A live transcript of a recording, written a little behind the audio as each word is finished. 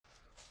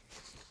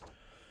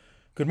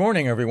Good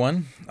morning,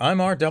 everyone. I'm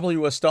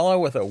R.W. Estella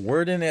with a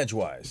word in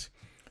Edgewise.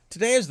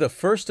 Today is the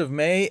 1st of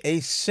May, a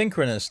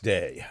synchronous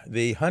day,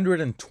 the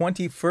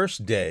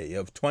 121st day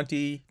of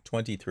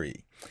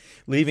 2023,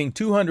 leaving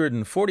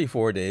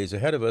 244 days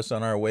ahead of us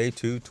on our way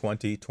to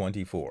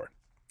 2024.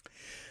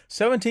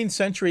 17th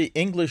century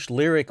English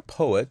lyric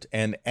poet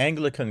and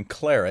Anglican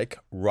cleric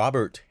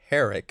Robert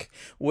Herrick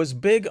was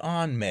big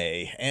on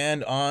May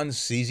and on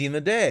seizing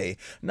the day,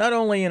 not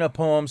only in a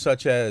poem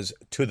such as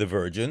To the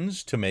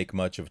Virgins, to make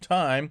much of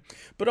time,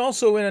 but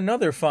also in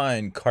another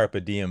fine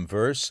Carpe Diem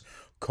verse,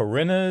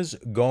 Corinna's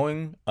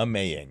Going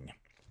a-Maying,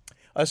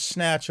 a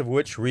snatch of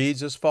which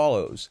reads as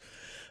follows: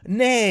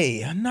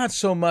 Nay, not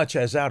so much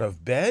as out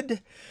of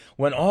bed,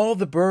 when all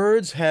the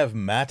birds have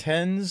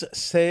matins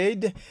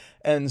said,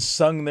 and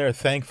sung their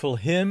thankful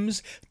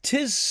hymns,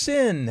 'tis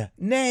sin,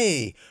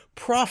 nay,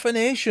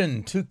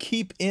 profanation to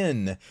keep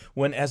in,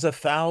 when as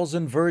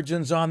 1,000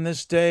 virgins on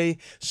this day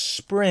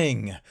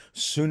spring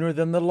sooner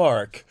than the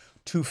lark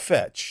to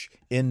fetch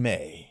in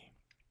May.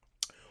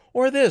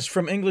 Or this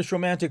from English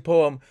romantic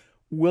poem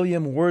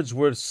William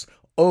Wordsworth's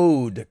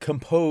Ode,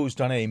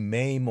 composed on a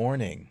May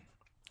morning.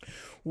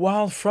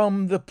 While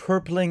from the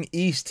purpling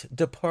east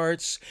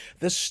departs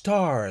the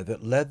star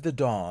that led the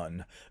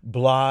dawn,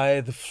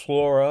 blithe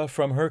Flora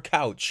from her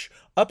couch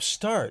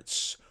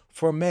upstarts,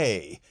 for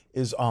May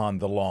is on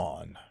the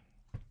lawn.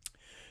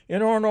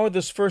 In honor,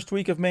 this first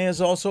week of May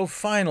is also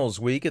finals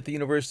week at the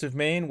University of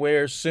Maine,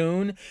 where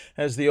soon,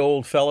 as the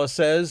old fella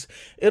says,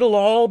 it'll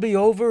all be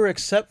over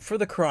except for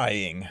the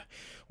crying,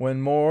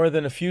 when more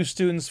than a few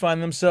students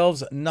find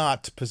themselves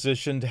not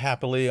positioned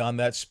happily on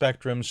that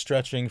spectrum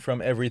stretching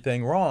from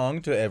everything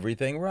wrong to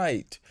everything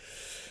right.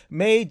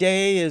 May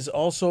Day is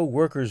also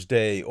Workers'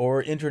 Day,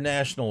 or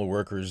International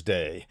Workers'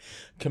 Day,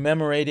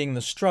 commemorating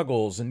the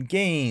struggles and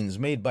gains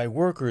made by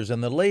workers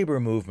and the labor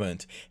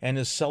movement, and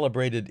is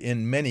celebrated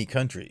in many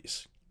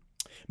countries.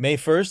 May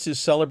 1st is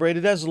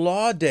celebrated as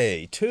Law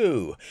Day,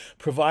 too,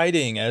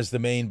 providing, as the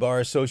Maine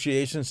Bar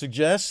Association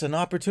suggests, an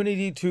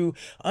opportunity to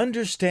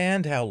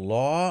understand how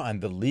law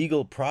and the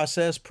legal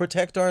process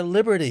protect our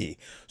liberty,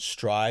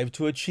 strive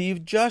to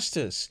achieve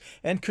justice,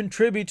 and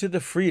contribute to the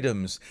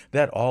freedoms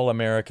that all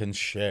Americans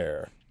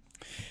share.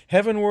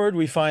 Heavenward,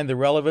 we find the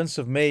relevance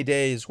of May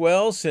Day as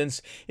well, since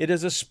it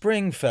is a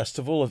spring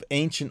festival of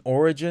ancient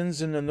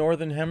origins in the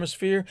Northern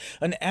Hemisphere,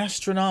 an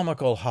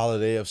astronomical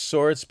holiday of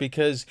sorts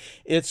because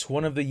it's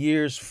one of the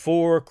year's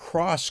 4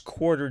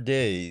 cross-quarter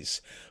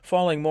days,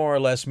 falling more or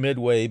less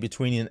midway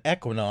between an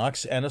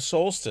equinox and a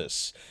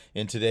solstice.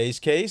 In today's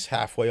case,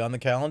 halfway on the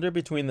calendar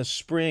between the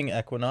spring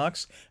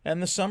equinox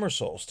and the summer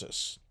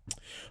solstice.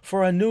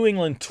 For a New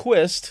England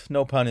twist,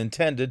 no pun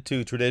intended,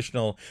 to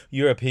traditional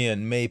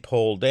European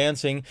maypole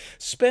dancing,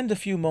 spend a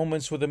few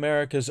moments with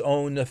America's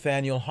own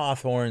Nathaniel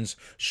Hawthorne's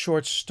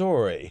short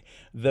story,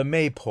 The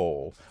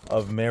Maypole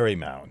of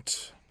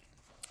Merrymount.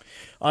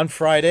 On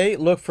Friday,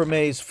 look for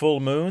May's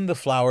full moon, the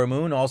flower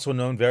moon, also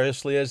known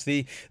variously as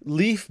the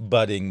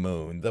leaf-budding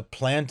moon, the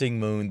planting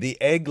moon, the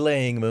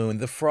egg-laying moon,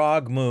 the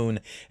frog moon,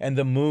 and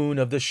the moon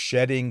of the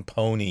shedding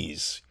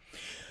ponies.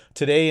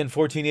 Today in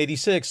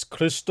 1486,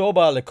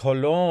 Cristobal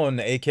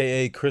Colon,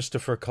 a.k.a.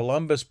 Christopher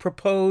Columbus,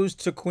 proposed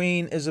to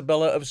Queen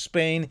Isabella of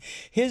Spain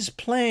his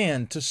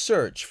plan to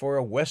search for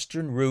a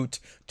western route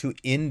to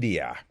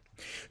India.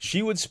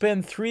 She would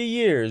spend 3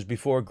 years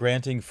before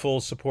granting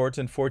full support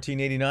in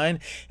 1489,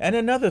 and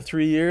another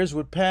 3 years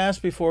would pass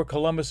before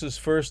Columbus's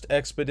first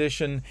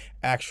expedition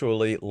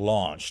actually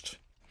launched.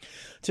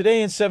 Today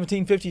in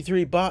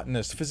 1753,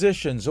 botanist,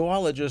 physician,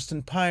 zoologist,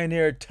 and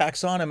pioneer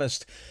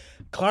taxonomist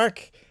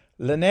Clark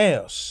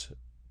Linnaeus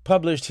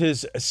published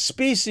his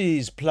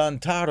Species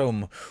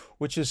Plantarum,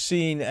 which is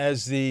seen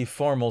as the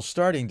formal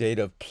starting date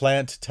of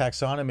plant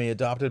taxonomy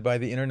adopted by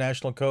the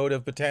International Code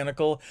of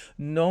Botanical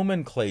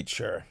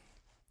Nomenclature.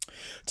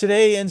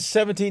 Today in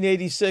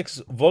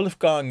 1786,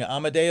 Wolfgang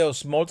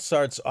Amadeus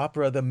Mozart's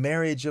opera The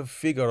Marriage of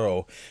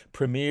Figaro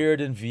premiered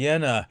in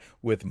Vienna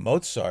with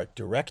Mozart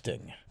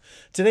directing.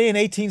 Today in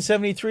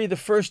 1873, the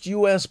first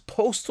U.S.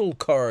 postal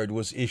card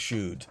was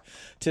issued.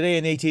 Today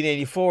in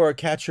 1884,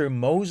 catcher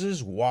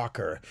Moses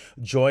Walker,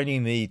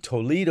 joining the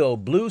Toledo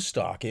Blue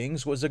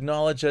Stockings, was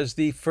acknowledged as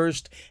the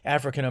first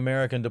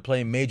African-American to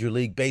play Major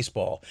League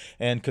Baseball,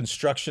 and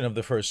construction of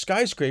the first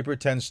skyscraper,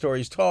 10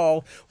 stories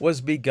tall, was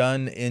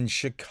begun in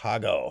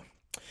Chicago.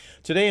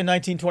 Today in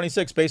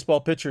 1926,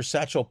 baseball pitcher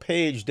Satchel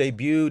Paige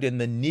debuted in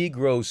the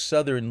Negro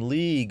Southern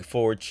League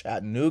for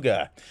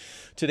Chattanooga.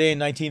 Today in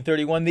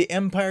 1931, the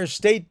Empire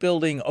State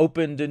Building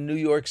opened in New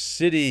York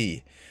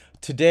City.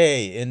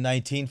 Today in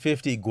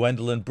 1950,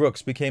 Gwendolyn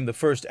Brooks became the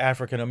first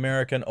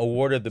African-American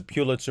awarded the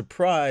Pulitzer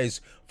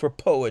Prize for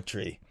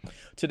poetry.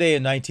 Today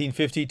in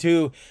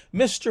 1952,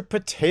 Mr.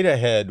 Potato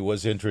Head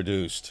was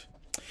introduced.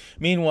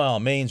 Meanwhile,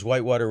 Maine's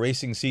whitewater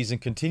racing season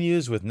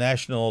continues with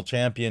national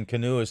champion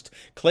canoeist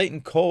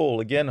Clayton Cole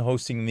again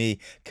hosting the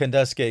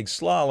Canduskeg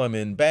Slalom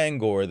in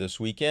Bangor this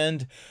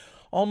weekend.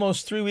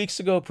 Almost 3 weeks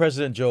ago,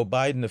 President Joe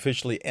Biden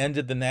officially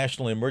ended the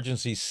national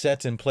emergency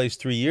set in place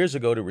 3 years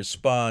ago to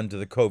respond to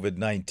the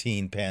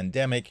COVID-19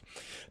 pandemic.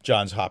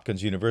 Johns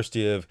Hopkins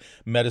University of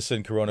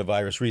Medicine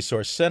Coronavirus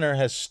Resource Center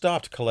has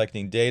stopped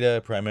collecting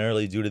data,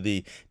 primarily due to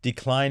the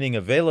declining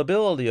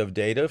availability of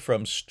data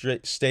from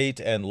state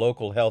and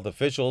local health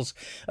officials,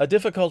 a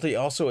difficulty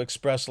also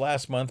expressed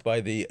last month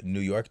by the New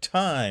York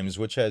Times,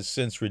 which has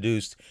since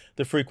reduced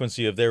the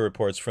frequency of their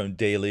reports from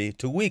daily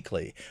to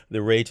weekly,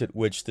 the rate at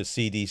which the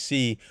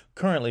CDC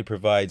currently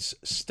provides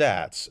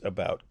stats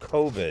about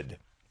COVID.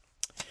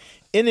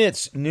 In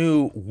its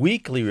new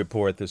weekly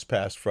report this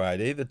past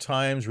Friday, the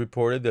Times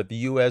reported that the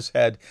U.S.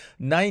 had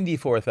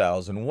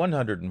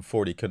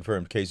 94,140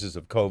 confirmed cases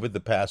of COVID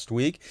the past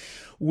week,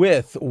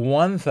 with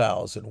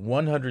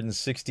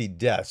 1,160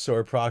 deaths, or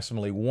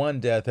approximately one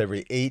death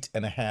every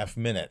 8.5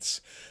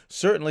 minutes.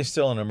 Certainly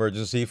still an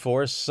emergency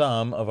for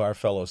some of our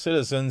fellow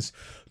citizens.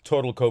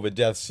 Total COVID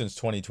deaths since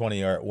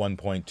 2020 are at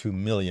 1.2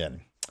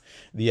 million.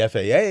 The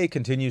FAA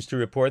continues to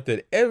report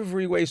that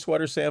every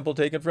wastewater sample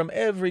taken from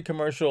every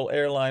commercial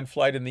airline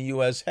flight in the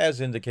U.S. has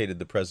indicated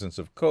the presence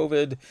of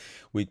COVID.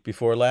 Week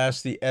before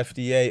last, the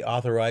FDA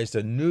authorized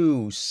a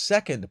new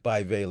second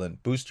bivalent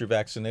booster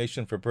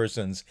vaccination for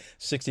persons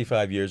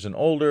 65 years and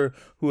older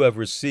who have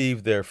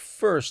received their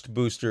first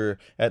booster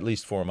at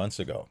least 4 months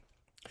ago.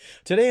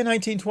 Today in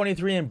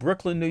 1923 in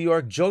Brooklyn, New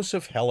York,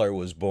 Joseph Heller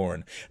was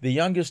born, the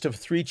youngest of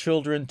 3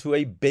 children to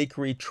a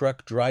bakery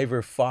truck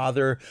driver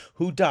father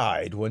who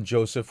died when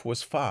Joseph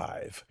was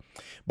 5.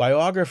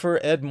 Biographer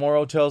Ed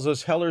Morrow tells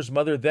us Heller's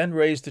mother then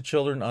raised the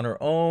children on her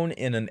own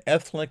in an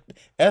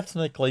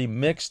ethnically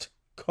mixed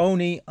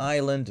Coney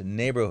Island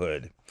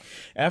neighborhood.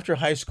 After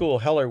high school,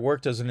 Heller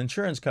worked as an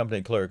insurance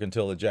company clerk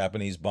until the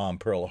Japanese bombed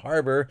Pearl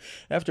Harbor,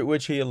 after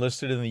which he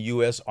enlisted in the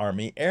U.S.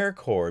 Army Air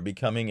Corps,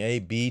 becoming a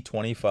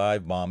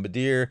B-25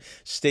 bombardier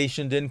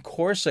stationed in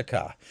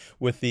Corsica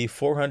with the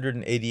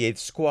 488th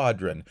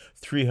Squadron,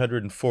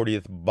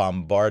 340th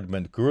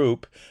Bombardment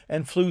Group,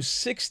 and flew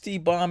 60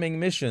 bombing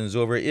missions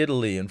over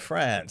Italy and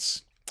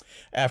France.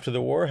 After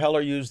the war, Heller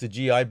used the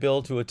GI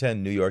Bill to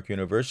attend New York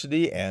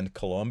University and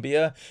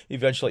Columbia,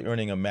 eventually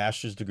earning a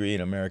master's degree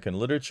in American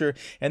literature,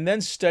 and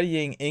then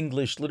studying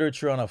English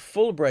literature on a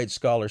Fulbright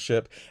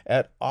scholarship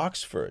at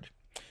Oxford.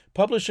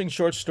 Publishing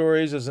short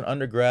stories as an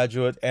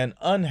undergraduate and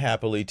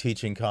unhappily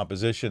teaching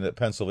composition at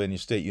Pennsylvania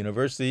State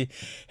University,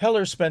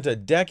 Heller spent a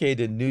decade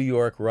in New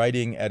York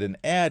writing at an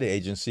ad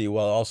agency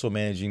while also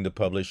managing to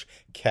publish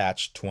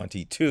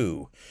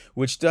Catch-22,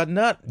 which did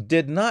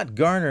not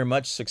garner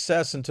much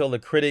success until the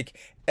critic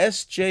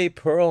S.J.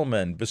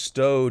 Perelman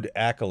bestowed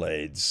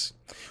accolades,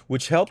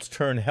 which helped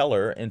turn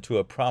Heller into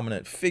a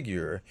prominent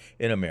figure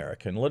in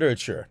American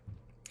literature.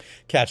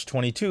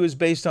 Catch-22 is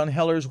based on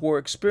Heller's war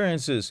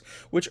experiences,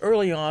 which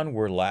early on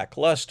were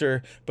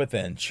lackluster, but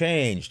then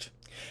changed.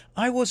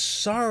 I was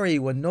sorry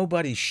when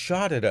nobody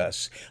shot at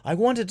us. I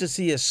wanted to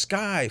see a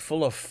sky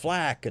full of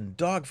flak and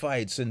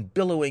dogfights and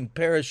billowing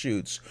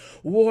parachutes.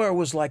 War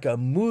was like a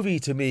movie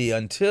to me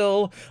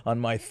until, on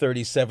my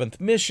 37th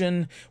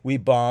mission, we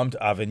bombed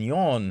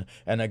Avignon,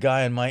 and a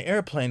guy in my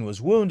airplane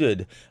was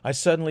wounded. I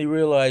suddenly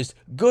realized,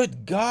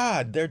 good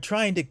God, they're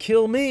trying to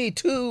kill me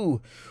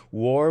too.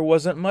 War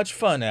wasn't much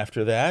fun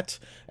after that.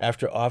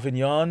 After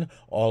Avignon,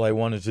 all I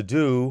wanted to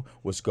do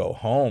was go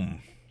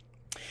home.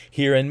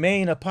 Here in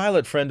Maine, a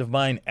pilot friend of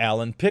mine,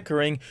 Alan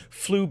Pickering,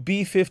 flew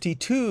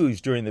B-52s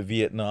during the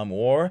Vietnam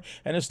War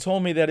and has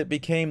told me that it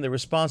became the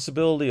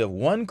responsibility of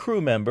one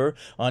crew member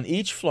on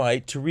each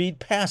flight to read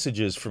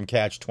passages from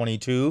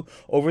Catch-22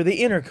 over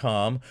the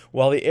intercom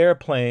while the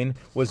airplane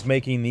was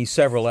making the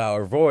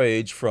several-hour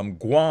voyage from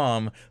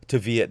Guam to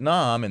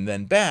Vietnam and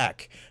then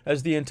back,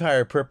 as the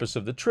entire purpose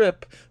of the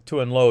trip,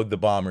 to unload the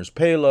bomber's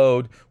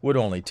payload, would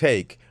only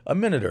take a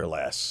minute or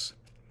less.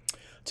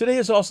 Today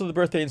is also the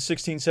birthday in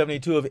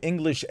 1672 of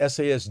English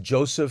essayist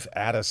Joseph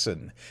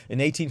Addison, in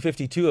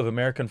 1852 of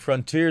American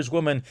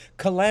frontierswoman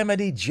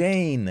Calamity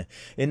Jane,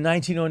 in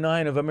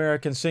 1909 of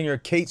American singer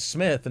Kate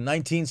Smith, in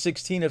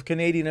 1916 of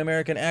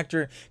Canadian-American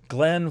actor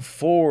Glenn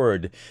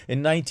Ford,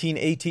 in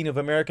 1918 of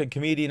American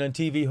comedian and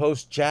TV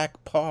host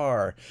Jack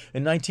Parr,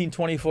 in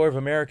 1924 of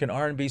American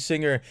R&B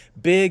singer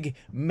Big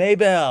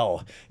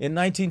Maybelle, in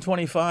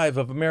 1925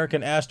 of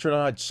American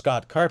astronaut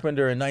Scott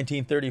Carpenter, in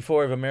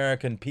 1934 of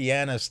American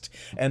pianist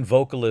and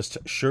vocalist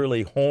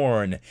Shirley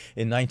Horn,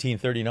 in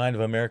 1939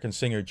 of American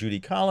singer Judy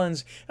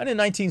Collins, and in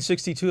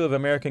 1962 of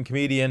American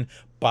comedian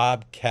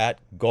Bobcat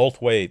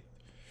Goldthwait.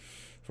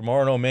 From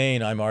Orono,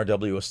 Maine, I'm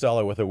R.W.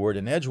 Estella with a word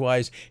in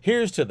Edgewise.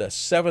 Here's to the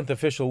 7th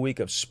official week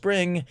of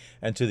spring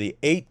and to the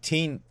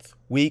 18th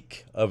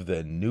week of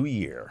the new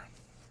year.